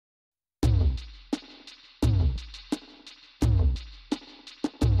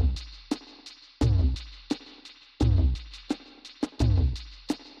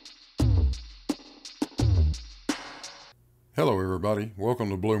Hello everybody,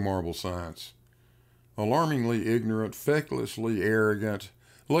 welcome to Blue Marble Science. Alarmingly ignorant, fecklessly arrogant,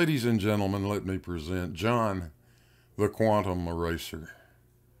 ladies and gentlemen, let me present John, the Quantum Eraser.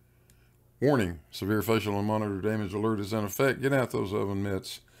 Warning, severe facial and monitor damage alert is in effect. Get out those oven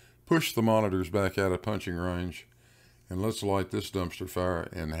mitts, push the monitors back out of punching range, and let's light this dumpster fire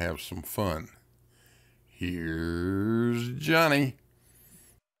and have some fun. Here's Johnny.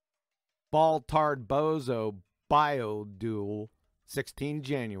 Ball-tarred bozo Biodual, 16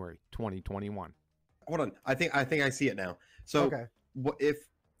 January 2021. Hold on. I think I see it now. So Okay.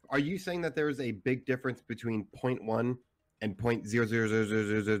 Are you saying that there is a big difference between 0.1 and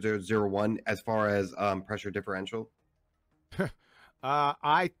 0.000001 as far as pressure differential?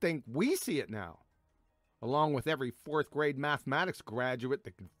 I think we see it now, along with every fourth grade mathematics graduate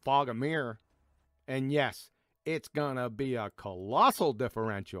that can fog a mirror. And yes, it's gonna be a colossal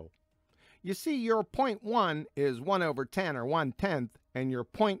differential. You see, your 0.1 is 1 over 10 or 1/10, and your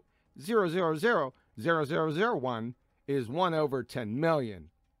 0.0000001 is 1 over 10 million.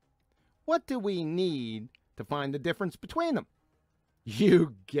 What do we need to find the difference between them?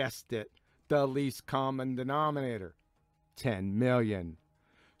 You guessed it, the least common denominator, 10 million.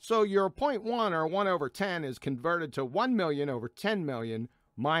 So your 0.1 or 1 over 10 is converted to 1 million over 10 million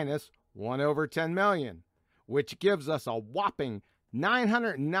minus 1 over 10 million, which gives us a whopping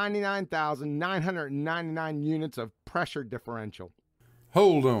 999,999 units of pressure differential.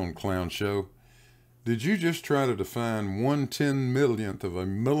 Hold on, clown show. Did you just try to define 1/10,000,000th of a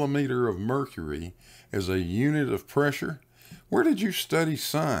millimeter of mercury as a unit of pressure? Where did you study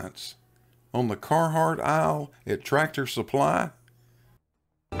science? On the Carhartt aisle at Tractor Supply?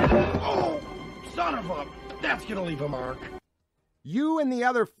 Oh, son of a... That's gonna leave a mark. You and the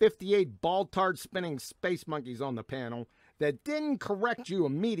other 58 ball-tarred spinning space monkeys on the panel that didn't correct you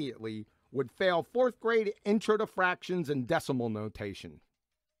immediately would fail fourth grade intro to fractions and decimal notation.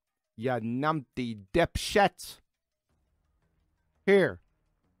 Ya numpty dipshits. Here,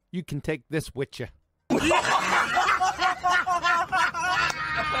 you can take this with you.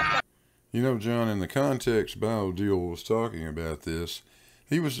 You know, John, in the context Biodual was talking about this,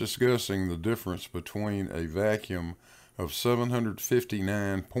 he was discussing the difference between a vacuum of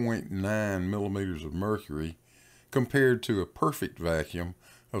 759.9 millimeters of mercury compared to a perfect vacuum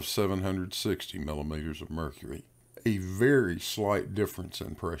of 760 millimeters of mercury. A very slight difference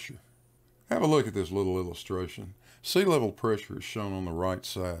in pressure. Have a look at this little illustration. Sea level pressure is shown on the right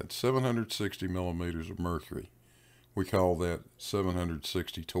side, 760 millimeters of mercury. We call that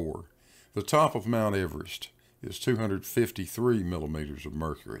 760 torr. The top of Mount Everest is 253 millimeters of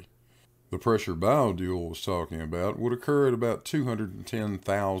mercury. The pressure Biodual was talking about would occur at about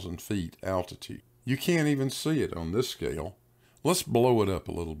 210,000 feet altitude. You can't even see it on this scale. Let's blow it up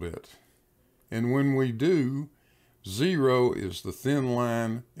a little bit. And when we do, 0 is the thin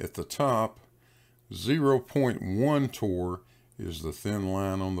line at the top, 0.1 torr is the thin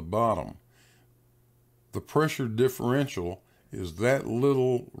line on the bottom. The pressure differential is that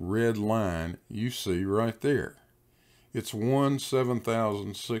little red line you see right there. It's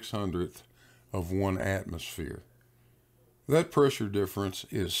 1/7,600th of 1 atmosphere. That pressure difference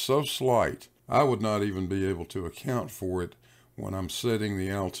is so slight, I would not even be able to account for it when I'm setting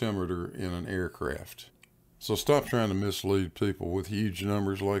the altimeter in an aircraft. So stop trying to mislead people with huge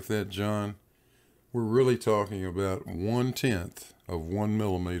numbers like that, John. We're really talking about 1/10 of 1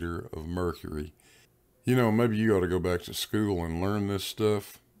 millimeter of mercury. You know, maybe you ought to go back to school and learn this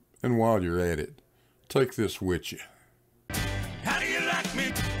stuff. And while you're at it, take this with you. How do you like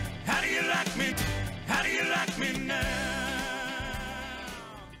me? How do you like me? How do you like me now?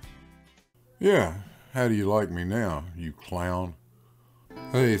 Yeah, how do you like me now, you clown?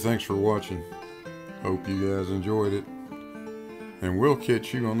 Hey, thanks for watching. Hope you guys enjoyed it. And we'll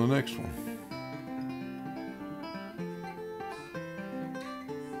catch you on the next one.